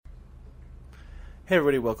Hey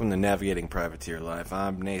everybody, welcome to Navigating Privateer Life.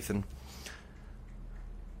 I'm Nathan.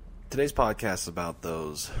 Today's podcast is about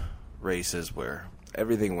those races where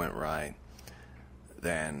everything went right,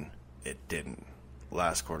 then it didn't.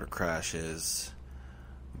 Last quarter crashes,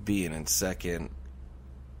 being in second,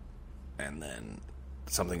 and then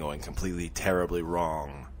something going completely terribly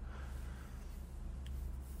wrong.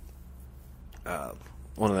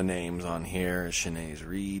 One of the names on here is Shanae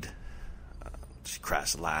Reed. She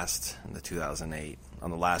crashed last in the 2008, on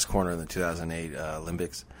the last corner in the 2008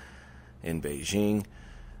 Olympics in Beijing.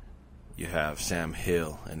 You have Sam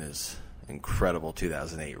Hill and his incredible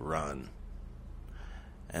 2008 run.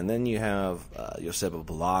 And then you have Joseba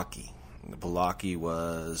Balaki. Balaki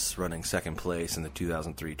was running second place in the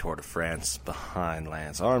 2003 Tour de France behind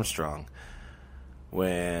Lance Armstrong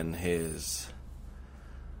when his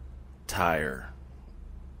tire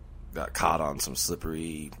got caught on some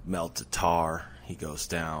slippery melted tar. He goes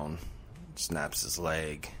down, snaps his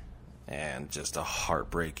leg, and just a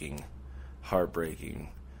heartbreaking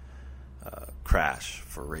crash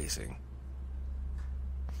for racing.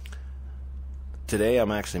 Today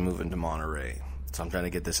I'm actually moving to Monterey, so I'm trying to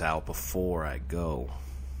get this out before I go,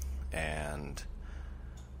 and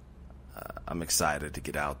I'm excited to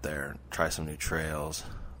get out there, try some new trails.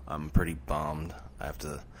 I'm pretty bummed. I have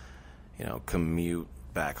to, commute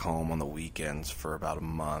back home on the weekends for about a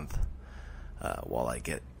month while I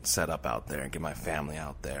get set up out there and get my family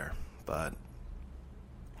out there. But,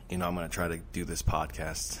 I'm going to try to do this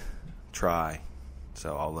podcast.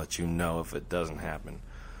 So I'll let you know if it doesn't happen.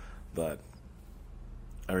 But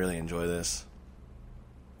I really enjoy this.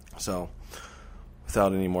 So,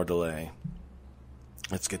 without any more delay,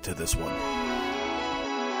 let's get to this one.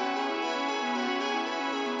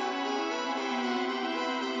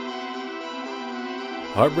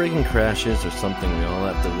 Heartbreaking crashes are something we all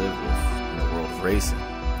have to live with in the world of racing.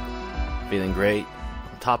 Feeling great,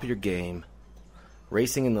 on top of your game,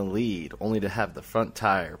 racing in the lead only to have the front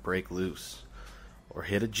tire break loose or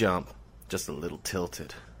hit a jump just a little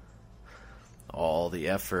tilted. All the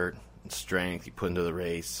effort and strength you put into the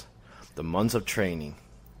race, the months of training,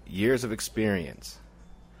 years of experience,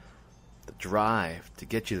 the drive to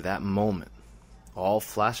get you to that moment, all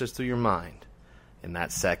flashes through your mind in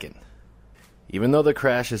that second. Even though the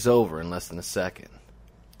crash is over in less than a second,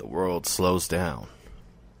 the world slows down.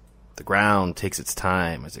 The ground takes its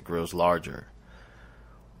time as it grows larger.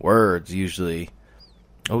 Words usually,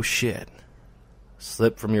 "oh shit,"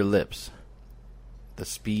 slip from your lips, the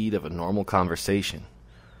speed of a normal conversation.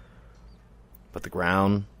 But the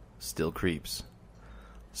ground still creeps,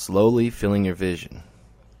 slowly filling your vision.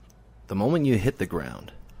 The moment you hit the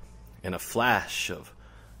ground, in a flash of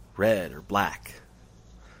red or black,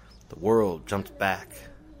 the world jumps back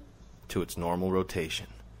to its normal rotation.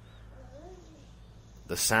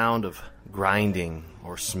 The sound of grinding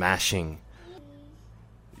or smashing.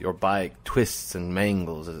 Your bike twists and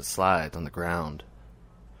mangles as it slides on the ground.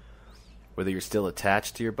 Whether you're still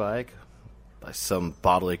attached to your bike by some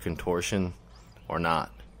bodily contortion or not,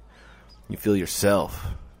 you feel yourself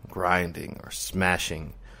grinding or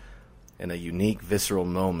smashing in a unique visceral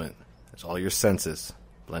moment as all your senses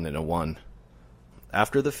blend into one.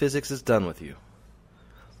 After the physics is done with you,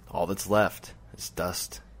 all that's left is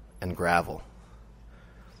dust and gravel.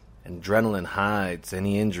 Adrenaline hides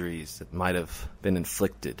any injuries that might have been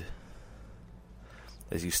inflicted.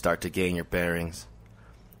 As you start to gain your bearings,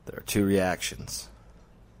 there are two reactions.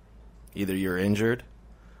 Either you're injured,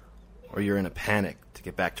 or you're in a panic to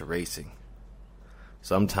get back to racing.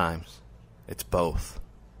 Sometimes it's both.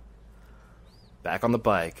 Back on the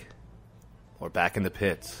bike, or back in the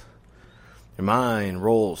pits, your mind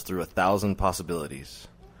rolls through 1,000 possibilities.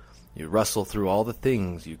 You wrestle through all the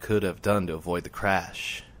things you could have done to avoid the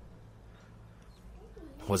crash.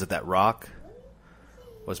 Was it that rock?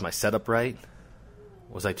 Was my setup right?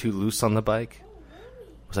 Was I too loose on the bike?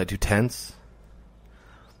 Was I too tense?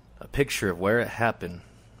 A picture of where it happened,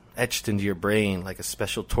 etched into your brain like a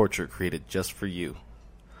special torture created just for you.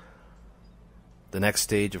 The next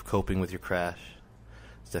stage of coping with your crash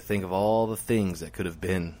is to think of all the things that could have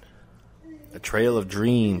been. A trail of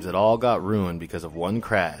dreams that all got ruined because of one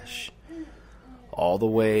crash, all the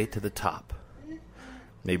way to the top.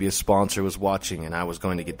 Maybe a sponsor was watching and I was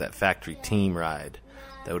going to get that factory team ride.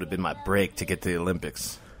 That would have been my break to get to the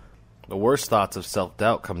Olympics. The worst thoughts of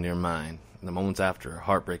self-doubt come to your mind in the moments after a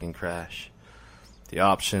heartbreaking crash. The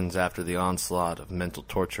options after the onslaught of mental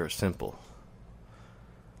torture are simple.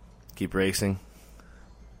 Keep racing.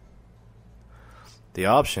 The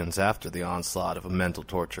options after the onslaught of a mental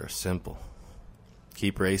torture are simple.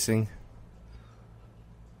 Keep racing,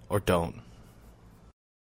 or don't.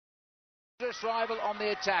 Rival on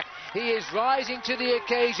the attack. He is rising to the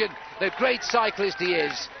occasion. The great cyclist he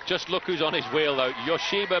is. Just look who's on his wheel though.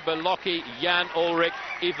 Yoshiba Beloki, Jan Ullrich,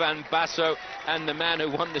 Ivan Basso, and the man who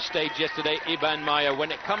won the stage yesterday, Iban Mayer.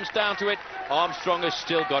 When it comes down to it, Armstrong has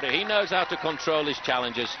still got it. He knows how to control his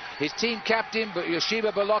challenges. His team captain, but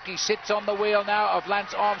Yoshiba Beloki sits on the wheel now of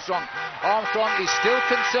Lance Armstrong. Armstrong is still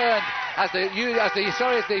concerned as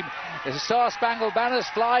the Star-Spangled Banner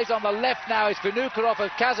flies on the left now. It's Vinokurov of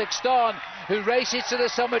Kazakhstan who races to the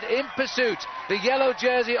summit in pursuit, the yellow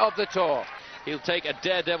jersey of the Tour. He'll take a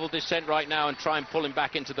daredevil descent right now and try and pull him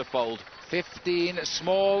back into the fold. 15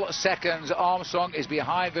 small seconds. Armstrong is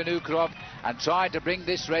behind Vinokurov and trying to bring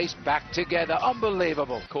this race back together.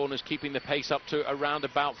 Unbelievable. Corners keeping the pace up to around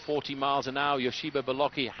about 40 miles an hour. Yoshiba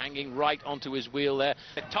Beloki hanging right onto his wheel there.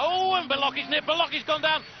 The toe, and Beloki's near. Beloki's gone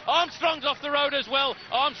down. Armstrong's off the road as well.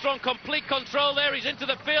 Armstrong complete control there. He's into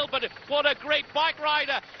the field, but what a great bike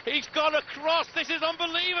rider. He's gone across. This is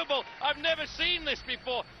unbelievable. I've never seen this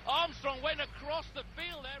before. Armstrong went across the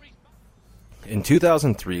field there. In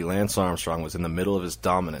 2003, Lance Armstrong was in the middle of his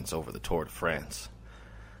dominance over the Tour de France,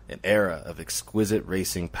 an era of exquisite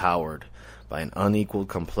racing powered by an unequaled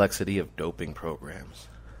complexity of doping programs.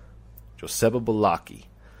 Joseba Beloki,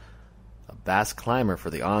 a Basque climber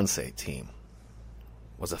for the ONCE team,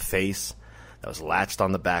 was a face that was latched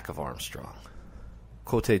on the back of Armstrong.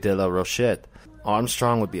 Côte de la Rochette,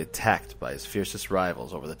 Armstrong would be attacked by his fiercest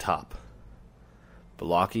rivals over the top.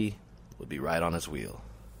 Beloki would be right on his wheel.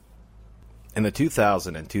 In the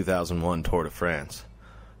 2000 and 2001 Tour de France,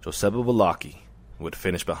 Joseba Beloki would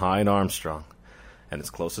finish behind Armstrong and his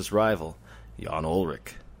closest rival, Jan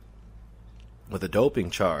Ullrich. With a doping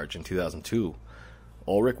charge in 2002,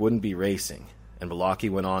 Ullrich wouldn't be racing, and Beloki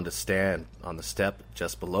went on to stand on the step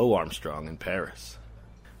just below Armstrong in Paris.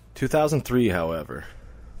 2003, however,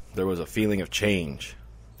 there was a feeling of change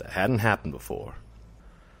that hadn't happened before.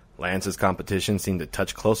 Lance's competition seemed to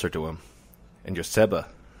touch closer to him, and Joseba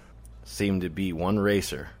seemed to be one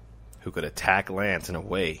racer who could attack Lance in a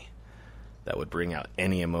way that would bring out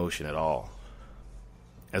any emotion at all.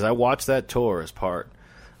 As I watched that tour as part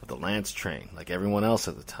of the Lance train, like everyone else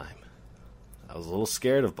at the time, I was a little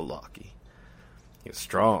scared of Beloki. He was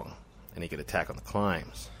strong, and he could attack on the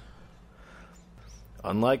climbs.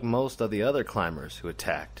 Unlike most of the other climbers who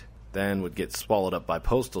attacked, then would get swallowed up by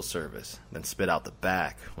postal service, then spit out the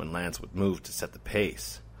back when Lance would move to set the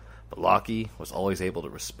pace, Beloki was always able to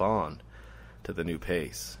respond to the new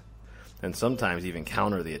pace, and sometimes even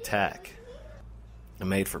counter the attack. It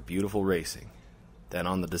made for beautiful racing. Then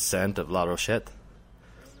on the descent of La Rochette,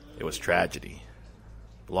 it was tragedy.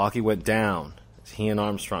 Beloki went down as he and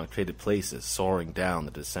Armstrong traded places, soaring down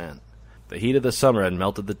the descent. The heat of the summer had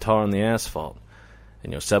melted the tar on the asphalt,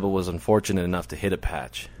 and Joseba was unfortunate enough to hit a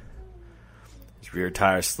patch. His rear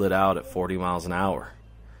tire slid out at 40 miles an hour.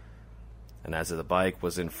 And as the bike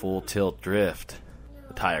was in full tilt drift,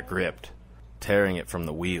 the tire gripped, tearing it from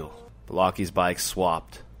the wheel. Beloki's bike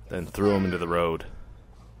swapped, then threw him into the road.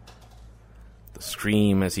 The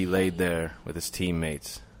scream as he laid there with his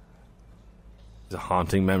teammates is a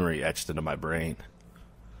haunting memory etched into my brain.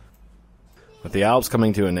 With the Alps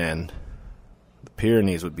coming to an end, the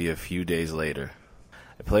Pyrenees would be a few days later,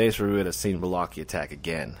 a place where we would have seen Beloki attack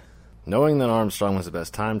again. Knowing that Armstrong was the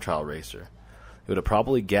best time trial racer, he would have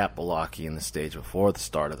probably gapped Beloki in the stage before the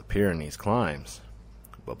start of the Pyrenees climbs.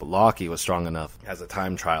 But Beloki was strong enough as a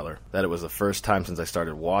time trialer that it was the first time since I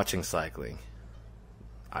started watching cycling,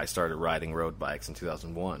 I started riding road bikes in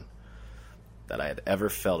 2001, that I had ever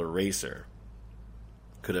felt a racer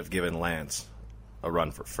could have given Lance a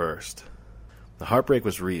run for first. The heartbreak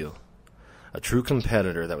was real. A true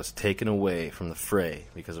competitor that was taken away from the fray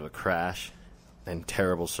because of a crash and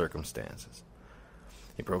terrible circumstances.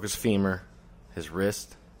 He broke his femur, his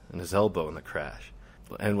wrist, and his elbow in the crash,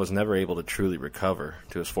 and was never able to truly recover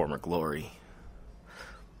to his former glory.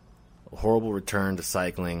 A horrible return to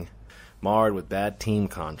cycling, marred with bad team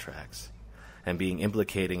contracts, and being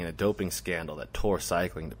implicated in a doping scandal that tore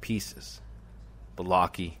cycling to pieces.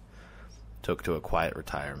 Beloki took to a quiet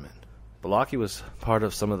retirement. Beloki was part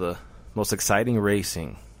of some of the most exciting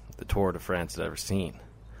racing the Tour de France had ever seen.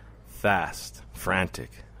 Fast,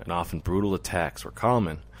 frantic, and often brutal attacks were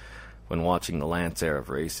common when watching the Lance era of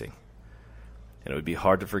racing. And it would be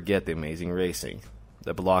hard to forget the amazing racing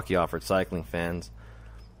that Beloki offered cycling fans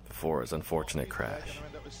before his unfortunate crash.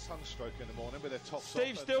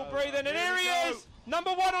 Steve still breathing, and here he is!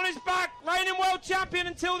 Number one on his back, reigning world champion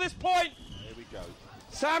until this point. Here we go.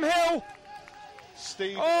 Sam Hill.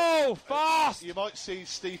 Steve. Oh, fast! You might see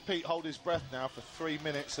Steve Peat hold his breath now for 3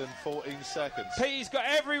 minutes and 14 seconds. Pete's got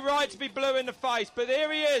every right to be blue in the face, but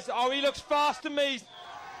here he is. Oh, he looks fast to me.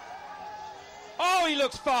 Oh, he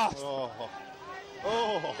looks fast.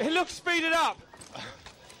 Oh. He looks speeded up.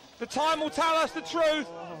 The time will tell us the truth.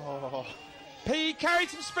 Oh. P carried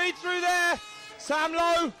some speed through there. Sam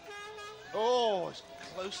Lowe. Oh, it's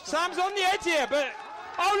close to... Sam's on the edge here, but...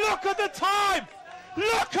 Oh, look at the time!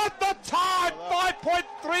 Look at the time!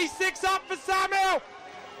 5.36 up for Sam Hill.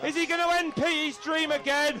 Is he going to end P.E.'s dream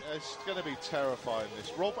again? It's going to be terrifying,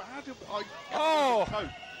 this. Rob, how do I... Oh!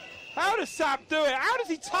 How does Sam do it? How does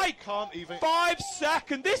he take can't even... 5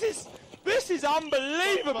 seconds? This is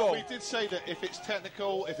unbelievable. But we did say that if it's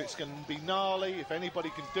technical, if it's going to be gnarly, if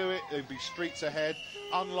anybody can do it, there'll be streets ahead.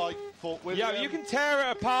 Unlike Fort William. Yeah, you can tear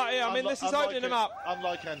it apart here. I mean, this is opening them up.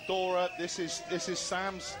 Unlike Andorra, this is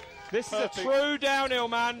Sam's. This perfect. is a true downhill,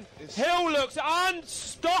 man. Hill looks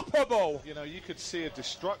unstoppable. You know, you could see a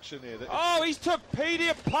destruction here. Oh, he's took Petey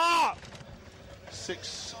apart.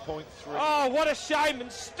 6.3. Oh, what a shame.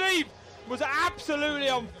 And Steve was absolutely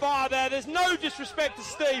on fire there. There's no disrespect to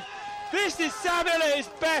Steve. This is Sam Hill at his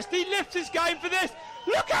best. He lifts his game for this.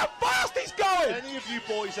 Look how fast he's going. Any of you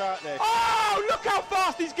boys out there look how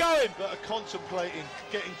fast he's going. that are contemplating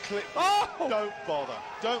getting clipped, don't bother.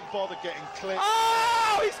 Don't bother getting clipped.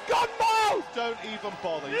 Oh, he's gone miles. Don't even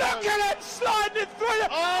bother. Look at him sliding it through the...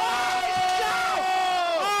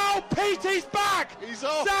 Oh, Petey's back. He's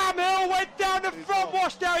off. Sam Hill went down the front,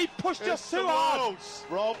 washed out. He pushed us too hard.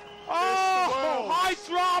 Rob. High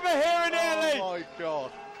drama here in Italy. Oh, my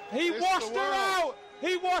God. He washed her out.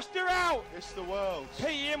 He washed her out. It's the world.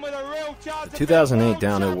 Pete in with a real chance. The 2008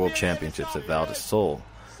 Downhill World Championships at Val di Sole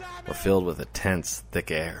were filled with a tense, thick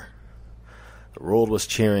air. The world was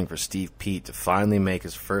cheering for Steve Peat to finally make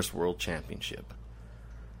his first world championship.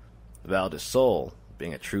 Val di Sole,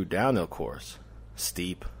 being a true downhill course,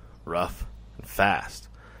 steep, rough, and fast,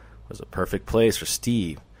 was a perfect place for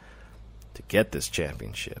Steve to get this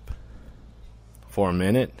championship. For a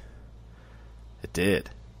minute, it did.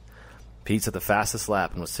 Pete set the fastest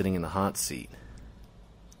lap and was sitting in the hot seat.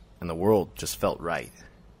 And the world just felt right.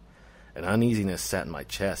 An uneasiness sat in my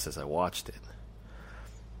chest as I watched it.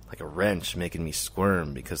 Like a wrench making me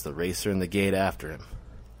squirm because the racer in the gate after him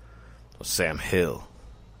was Sam Hill,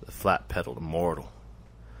 the flat-pedaled immortal,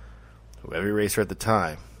 who every racer at the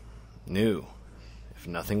time knew, if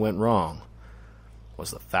nothing went wrong,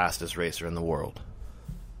 was the fastest racer in the world.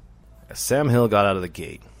 As Sam Hill got out of the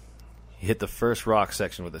gate, he hit the first rock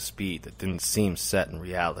section with a speed that didn't seem set in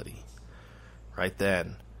reality. Right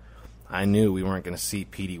then, I knew we weren't going to see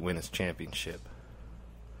Petey win his championship.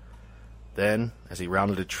 Then, as he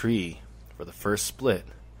rounded a tree for the first split,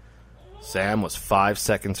 Sam was 5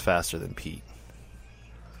 seconds faster than Pete.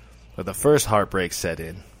 When the first heartbreak set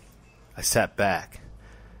in, I sat back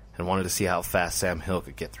and wanted to see how fast Sam Hill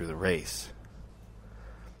could get through the race.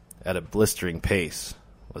 At a blistering pace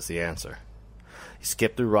was the answer. He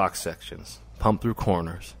skipped through rock sections, pumped through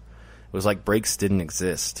corners. It was like brakes didn't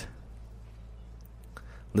exist.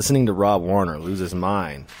 Listening to Rob Warner lose his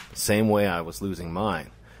mind the same way I was losing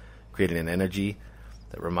mine created an energy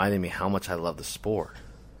that reminded me how much I love the sport.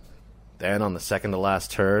 Then on the second to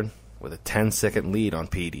last turn, with a 10-second lead on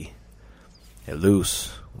Petey, a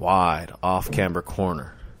loose, wide, off-camber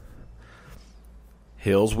corner,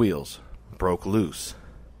 Hill's wheels broke loose,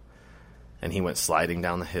 and he went sliding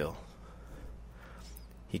down the hill.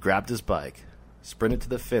 He grabbed his bike, sprinted to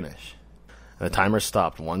the finish, and the timer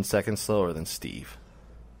stopped 1 second slower than Steve.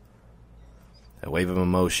 A wave of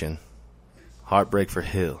emotion, heartbreak for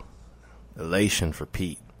Hill, elation for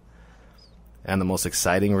Pete, and the most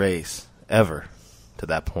exciting race ever to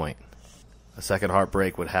that point. A second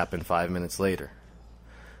heartbreak would happen 5 minutes later,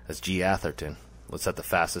 as G. Atherton would set the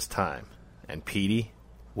fastest time, and Petey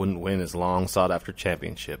wouldn't win his long-sought-after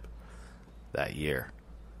championship that year.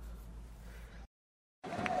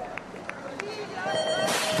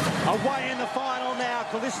 Away in the final now,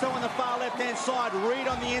 Callisto on the far left-hand side, Reed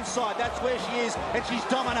on the inside, that's where she is, and she's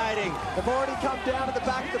dominating. They've already come down to the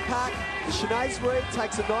back of the pack. Sinead Reed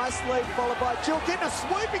takes a nice lead, followed by Jill Gittner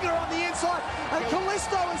sweeping her on the inside, and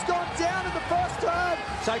Callisto has gone down in the first turn.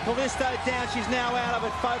 So Callisto down, she's now out of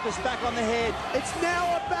it, focus back on the head. It's now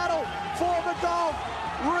a battle for the gold,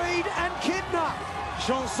 Reed and Gittner.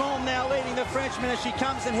 Chanson now leading the Frenchman as she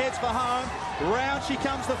comes and heads for home. Round she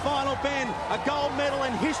comes the final bend. A gold medal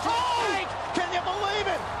in history. Oh! Can you believe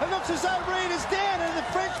it? It looks as though Reed is down and the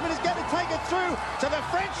Frenchman is going to take it through. So the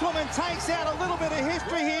Frenchwoman takes out a little bit of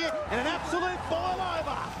history here and an absolute boil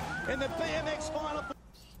over in the BMX final.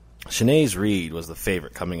 Sinead Reed was the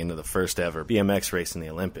favorite coming into the first ever BMX race in the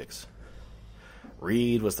Olympics.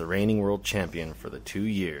 Reed was the reigning world champion for the 2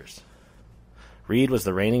 years. Reed was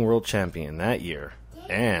the reigning world champion that year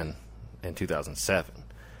and in 2007,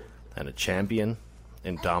 and a champion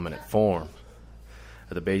in dominant form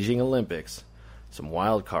At the Beijing Olympics, some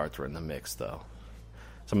wild cards were in the mix, though.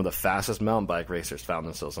 Some of the fastest mountain bike racers found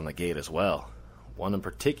themselves on the gate as well. One in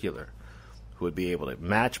particular who would be able to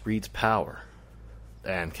match Reed's power,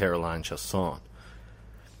 and Caroline Chausson.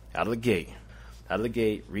 Out of the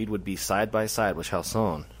gate, Reed would be side by side with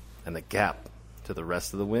Chausson, and the gap to the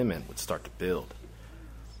rest of the women would start to build.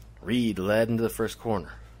 Reed led into the first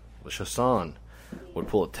corner, but Chausson would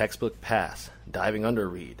pull a textbook pass, diving under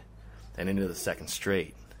Reed and into the second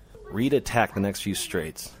straight. Reed attacked the next few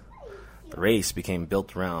straights. The race became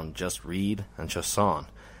built around just Reed and Chausson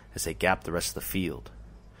as they gapped the rest of the field.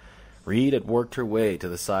 Reed had worked her way to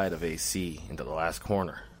the side of AC into the last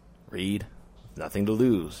corner. Reed, nothing to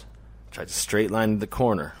lose, tried to straight line into the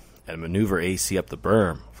corner and maneuver AC up the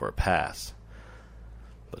berm for a pass.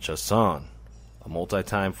 But Chausson, a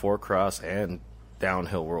multi-time four-cross and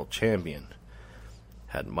downhill world champion,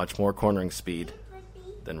 had much more cornering speed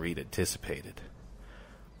than Reed anticipated.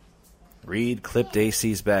 Reed clipped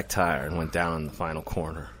AC's back tire and went down in the final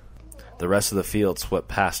corner. The rest of the field swept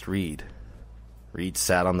past Reed. Reed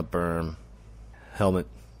sat on the berm, helmet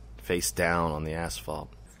face down on the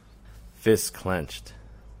asphalt, fists clenched,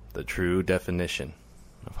 the true definition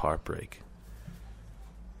of heartbreak.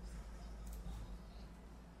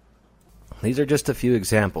 These are just a few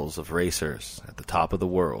examples of racers at the top of the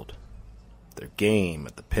world, their game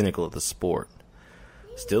at the pinnacle of the sport,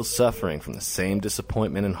 still suffering from the same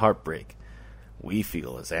disappointment and heartbreak we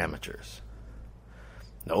feel as amateurs.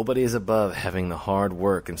 Nobody is above having the hard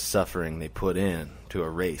work and suffering they put in to a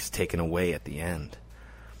race taken away at the end.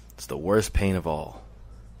 It's the worst pain of all.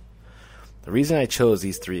 The reason I chose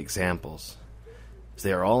these three examples is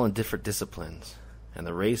they are all in different disciplines, and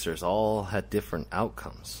the racers all had different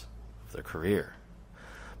outcomes of their career.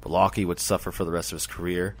 Beloki would suffer for the rest of his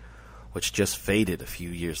career, which just faded a few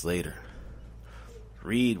years later.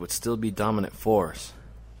 Reed would still be dominant force,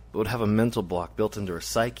 but would have a mental block built into her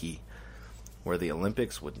psyche where the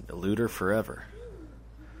Olympics would elude her forever.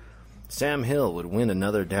 Sam Hill would win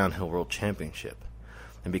another downhill world championship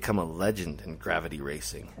and become a legend in gravity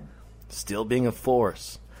racing, still being a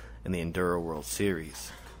force in the Enduro World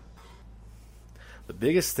Series. The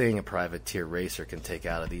biggest thing a privateer racer can take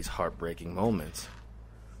out of these heartbreaking moments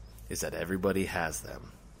is that everybody has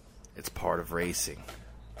them. It's part of racing.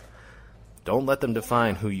 Don't let them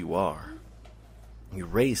define who you are. You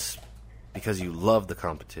race because you love the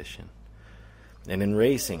competition. And in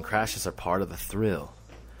racing, crashes are part of the thrill.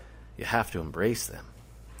 You have to embrace them,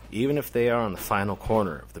 even if they are on the final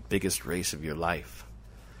corner of the biggest race of your life.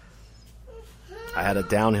 I had a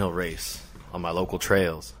downhill race on my local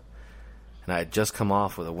trails, and I had just come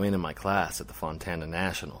off with a win in my class at the Fontana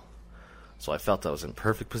National, so I felt I was in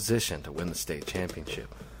perfect position to win the state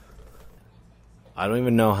championship. I don't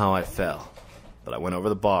even know how I fell, but I went over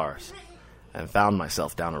the bars and found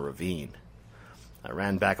myself down a ravine. I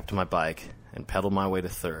ran back up to my bike and pedaled my way to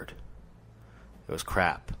third. It was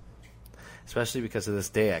crap, especially because to this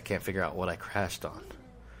day I can't figure out what I crashed on.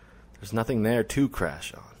 There's nothing there to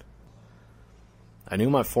crash on. I knew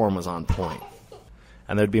my form was on point,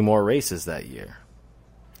 and there'd be more races that year.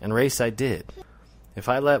 And race I did. If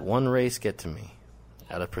I let one race get to me,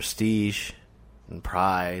 out of prestige and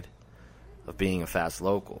pride of being a fast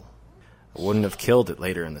local, I wouldn't have killed it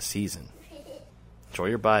later in the season. Enjoy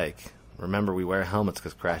your bike. Remember, we wear helmets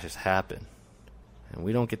because crashes happen, and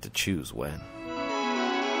we don't get to choose when.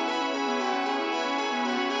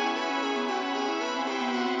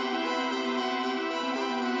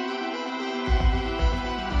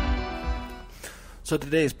 So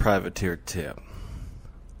today's privateer tip,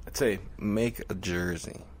 I'd say make a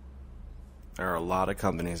jersey. There are a lot of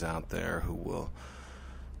companies out there who will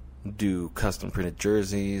do custom printed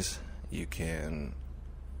jerseys. You can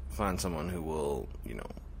find someone who will,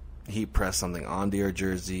 heat press something onto your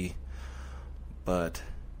jersey, but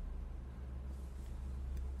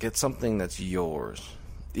get something that's yours.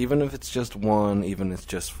 Even if it's just one, even if it's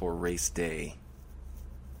just for race day,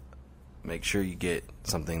 make sure you get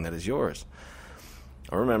something that is yours.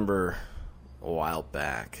 I remember a while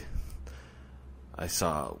back, I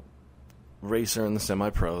saw a racer in the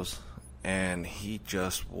semi-pros, and he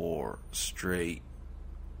just wore straight,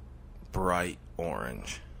 bright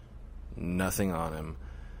orange. Nothing on him.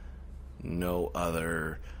 No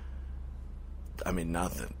other,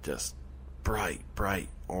 nothing. Just bright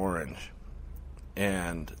orange.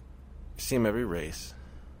 And you see him every race,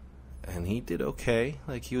 and he did okay.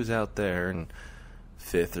 Like, he was out there in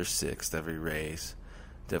 5th or 6th every race.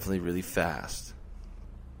 Definitely really fast.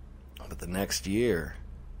 But the next year,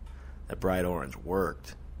 that bright orange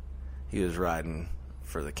worked. He was riding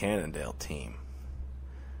for the Cannondale team.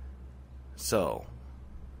 So,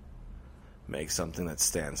 make something that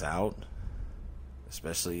stands out,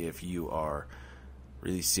 especially if you are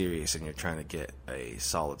really serious and you're trying to get a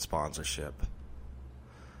solid sponsorship.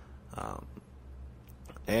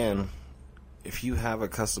 And if you have a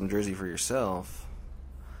custom jersey for yourself,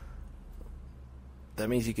 that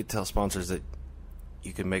means you could tell sponsors that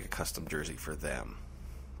you can make a custom jersey for them.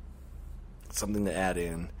 Something to add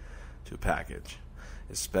in to a package,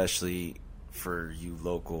 especially for you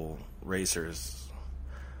local racers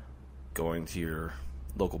going to your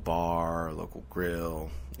local bar, local grill,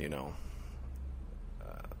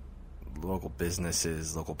 local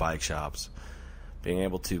businesses, local bike shops, being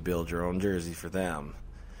able to build your own jersey for them,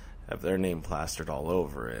 have their name plastered all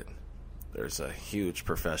over it. There's a huge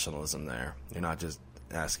professionalism there. You're not just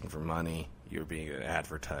asking for money, you're being an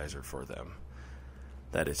advertiser for them.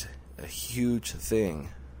 That is a huge thing.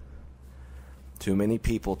 Too many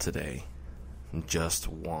people today just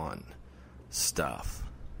want stuff.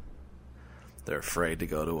 They're afraid to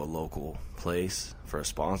go to a local place for a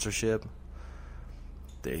sponsorship.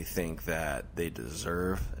 They think that they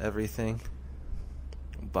deserve everything.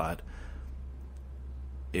 But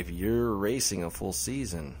if you're racing a full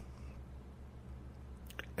season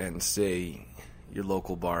and say your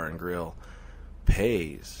local bar and grill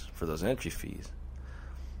pays for those entry fees,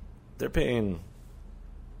 they're paying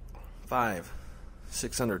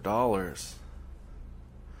 $500-$600.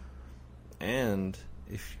 And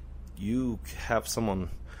if you have someone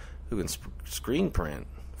who can screen print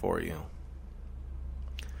for you,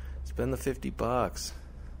 spend the $50,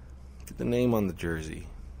 get the name on the jersey.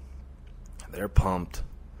 They're pumped.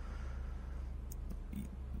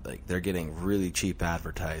 Like, they're getting really cheap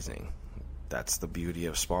advertising. That's the beauty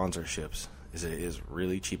of sponsorships, is it is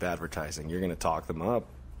really cheap advertising. You're going to talk them up.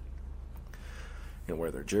 You're going to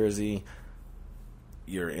wear their jersey.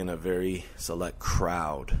 You're in a very select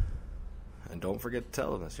crowd. And don't forget to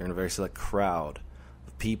tell them this. You're in a very select crowd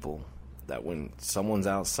of people that when someone's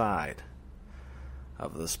outside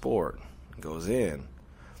of the sport goes in,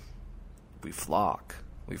 we flock.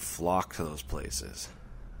 We flock to those places.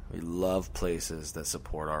 We love places that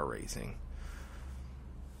support our racing.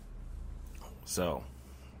 So,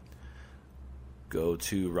 go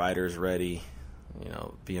to Riders Ready,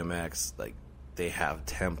 BMX, like, they have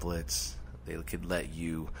templates. They could let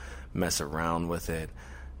you mess around with it.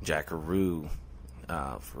 Jackaroo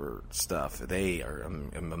for stuff. They are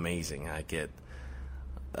amazing. I get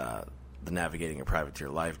the Navigating a Privateer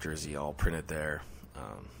Life jersey all printed there.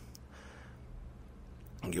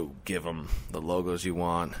 You give them the logos you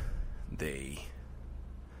want. They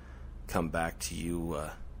come back to you,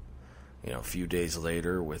 a few days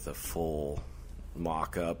later with a full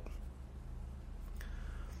mock-up,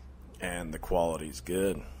 and the quality's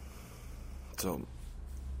good. So, in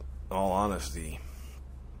all honesty,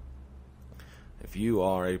 if you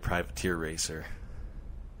are a privateer racer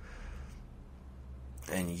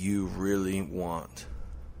and you really want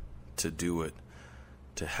to do it,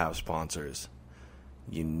 to have sponsors,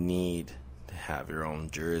 you need to have your own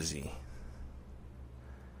jersey.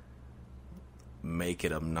 Make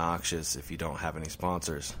it obnoxious if you don't have any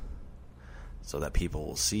sponsors, so that people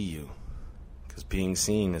will see you. Because being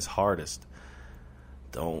seen is hardest.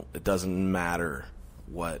 It doesn't matter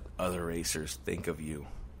what other racers think of you.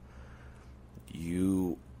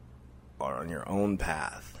 You are on your own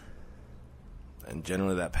path. And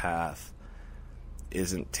generally that path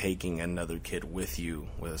isn't taking another kid with you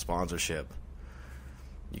with a sponsorship.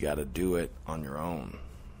 You got to do it on your own.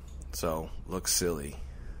 So, look silly.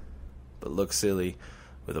 But look silly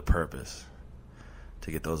with a purpose.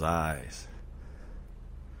 To get those eyes.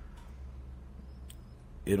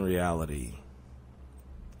 In reality,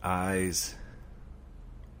 eyes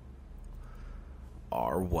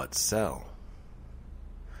are what sell.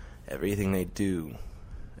 Everything they do,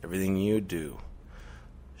 everything you do,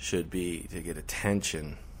 should be to get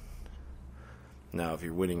attention. Now, if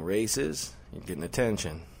you're winning races, you're getting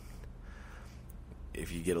attention.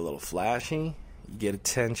 If you get a little flashy, you get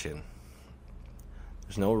attention.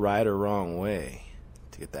 There's no right or wrong way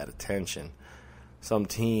to get that attention. Some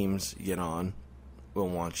teams you get on will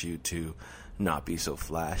want you to not be so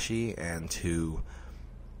flashy and to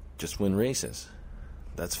just win races.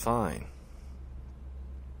 That's fine.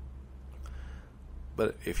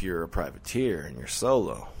 But if you're a privateer and you're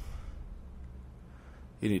solo,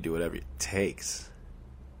 you need to do whatever it takes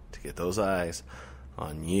to get those eyes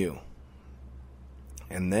on you.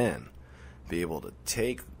 And then be able to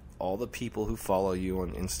take all the people who follow you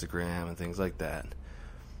on Instagram and things like that.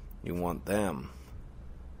 You want them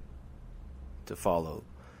to follow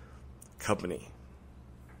the company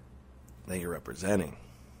that you're representing.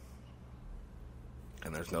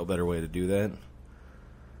 And there's no better way to do that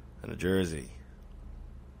and a jersey.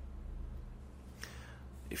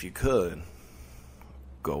 If you could,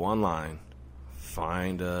 go online,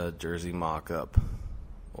 find a jersey mock-up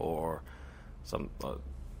or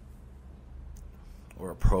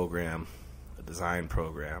or a program, a design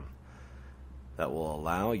program that will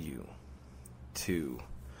allow you to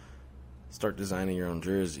start designing your own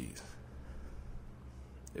jerseys.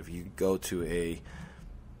 If you go to a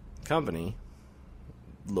company,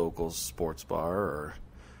 local sports bar or,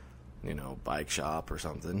 bike shop or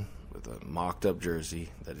something with a mocked up jersey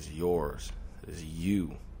that is yours, that is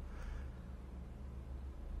you,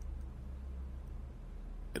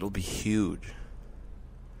 it'll be huge.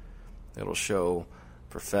 It'll show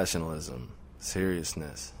professionalism,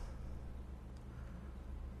 seriousness.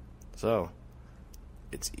 So,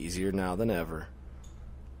 it's easier now than ever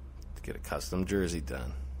to get a custom jersey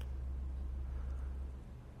done.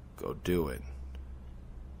 Go do it.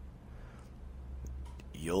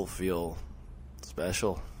 You'll feel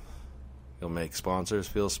special. You'll make sponsors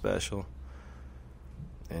feel special.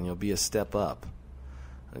 And you'll be a step up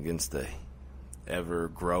against the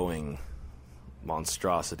ever-growing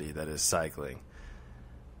monstrosity that is cycling.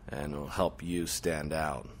 And will help you stand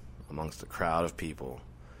out amongst a crowd of people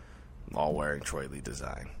all wearing Troy Lee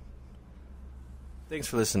design. Thanks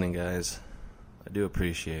for listening, guys. I do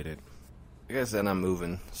appreciate it. Like I said, I'm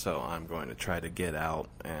moving, so I'm going to try to get out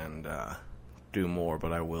and do more,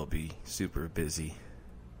 but I will be super busy.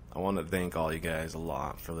 I want to thank all you guys a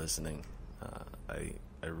lot for listening. I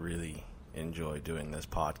really enjoy doing this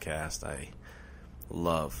podcast. I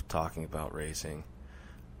love talking about racing.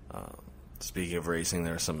 Speaking of racing,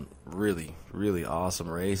 there are some really, really awesome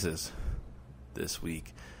races this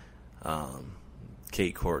week.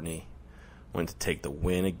 Kate Courtney went to take the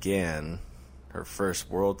win again, her first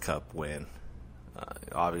World Cup win.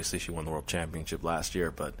 Obviously, she won the World Championship last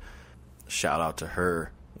year, but shout out to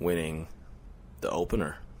her winning the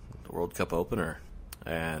opener, the World Cup opener.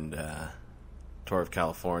 And Tour of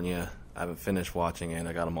California, I haven't finished watching it.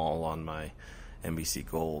 I got them all on my NBC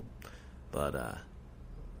Gold. But, I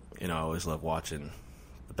always love watching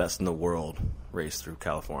the best in the world race through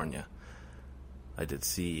California. I did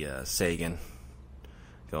see Sagan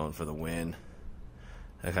going for the win.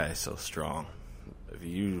 That guy is so strong. If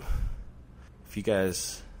you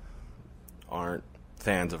guys aren't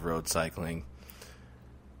fans of road cycling,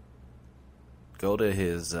 go to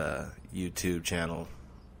his YouTube channel.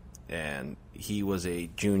 And he was a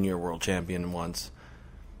junior world champion once.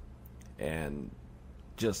 And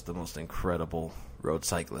just the most incredible road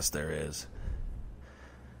cyclist there is.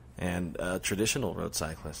 And a traditional road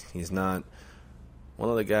cyclist. He's not one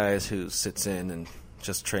of the guys who sits in and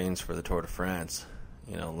just trains for the Tour de France.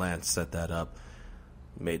 Lance set that up,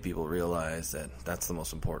 made people realize that that's the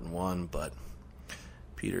most important one, but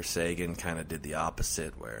Peter Sagan kind of did the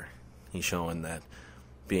opposite, where he's showing that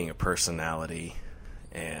being a personality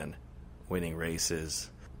and winning races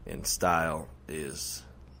in style is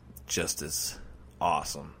just as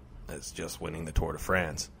awesome as just winning the Tour de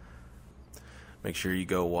France. Make sure you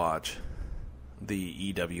go watch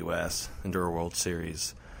the EWS Enduro World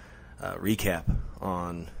Series recap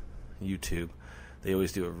on YouTube. They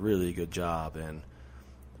always do a really good job, and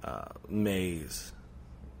Mays,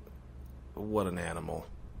 what an animal.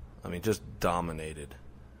 I mean, just dominated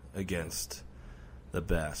against the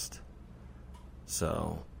best.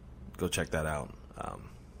 So, go check that out.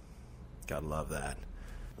 Gotta love that.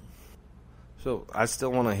 So, I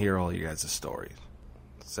still want to hear all you guys' stories.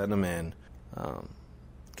 Send them in.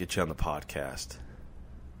 Get you on the podcast.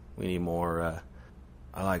 We need more.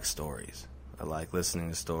 I like stories. I like listening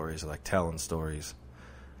to stories. I like telling stories.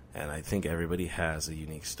 And I think everybody has a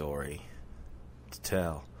unique story to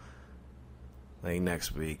tell. I think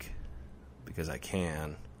next week, because I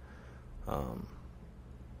can,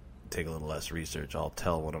 take a little less research, I'll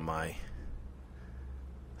tell one of my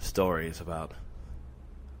stories about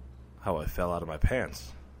how I fell out of my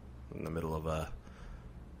pants in the middle of a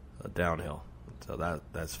downhill. So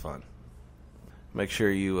that's fun. Make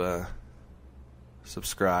sure you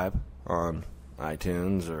subscribe on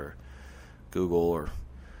iTunes or Google or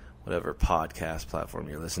whatever podcast platform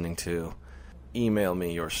you're listening to. Email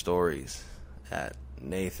me your stories at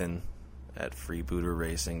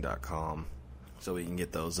nathan@freebooterracing.com so we can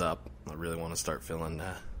get those up. I really want to start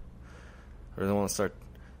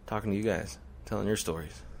talking to you guys, telling your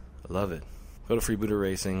stories. I love it. Go to Freebooter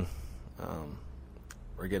Racing.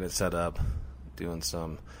 We're getting it set up, you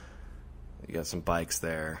got some bikes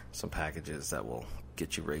there, some packages that will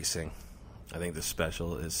get you racing. I think the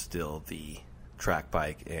special is still the track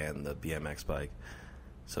bike and the BMX bike,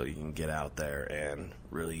 so you can get out there and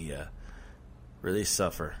really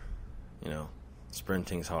suffer,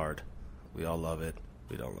 Sprinting's hard. We all love it.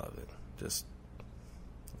 We don't love it.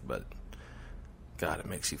 But God, it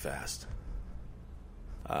makes you fast.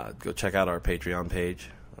 Go check out our Patreon page.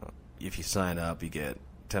 If you sign up, you get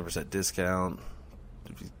 10% discount,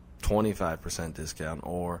 25% discount,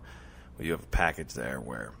 or you have a package there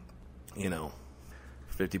where, for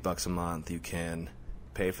 $50 a month, you can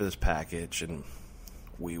pay for this package, and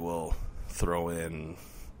we will throw in,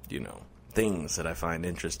 things that I find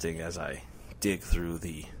interesting as I dig through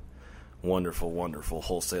the wonderful, wonderful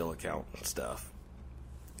wholesale account stuff.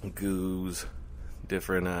 Goos,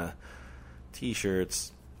 different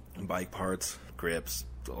t-shirts, bike parts, grips,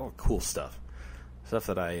 all cool stuff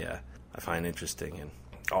that I find interesting, and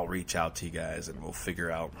I'll reach out to you guys and we'll figure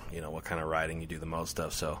out what kind of riding you do the most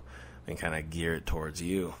of, so we can kind of gear it towards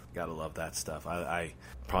you. Gotta love that stuff. I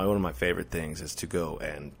probably one of my favorite things is to go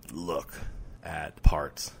and look at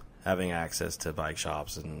parts. Having access to bike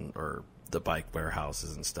shops or the bike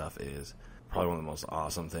warehouses and stuff is probably one of the most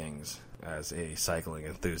awesome things as a cycling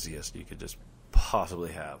enthusiast you could just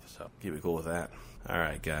possibly have. So keep it cool with that. All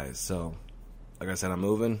right, guys. So like I said, I'm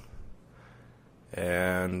moving,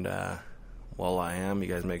 and while I am, you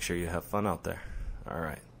guys make sure you have fun out there. All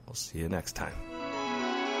right. We'll see you next time.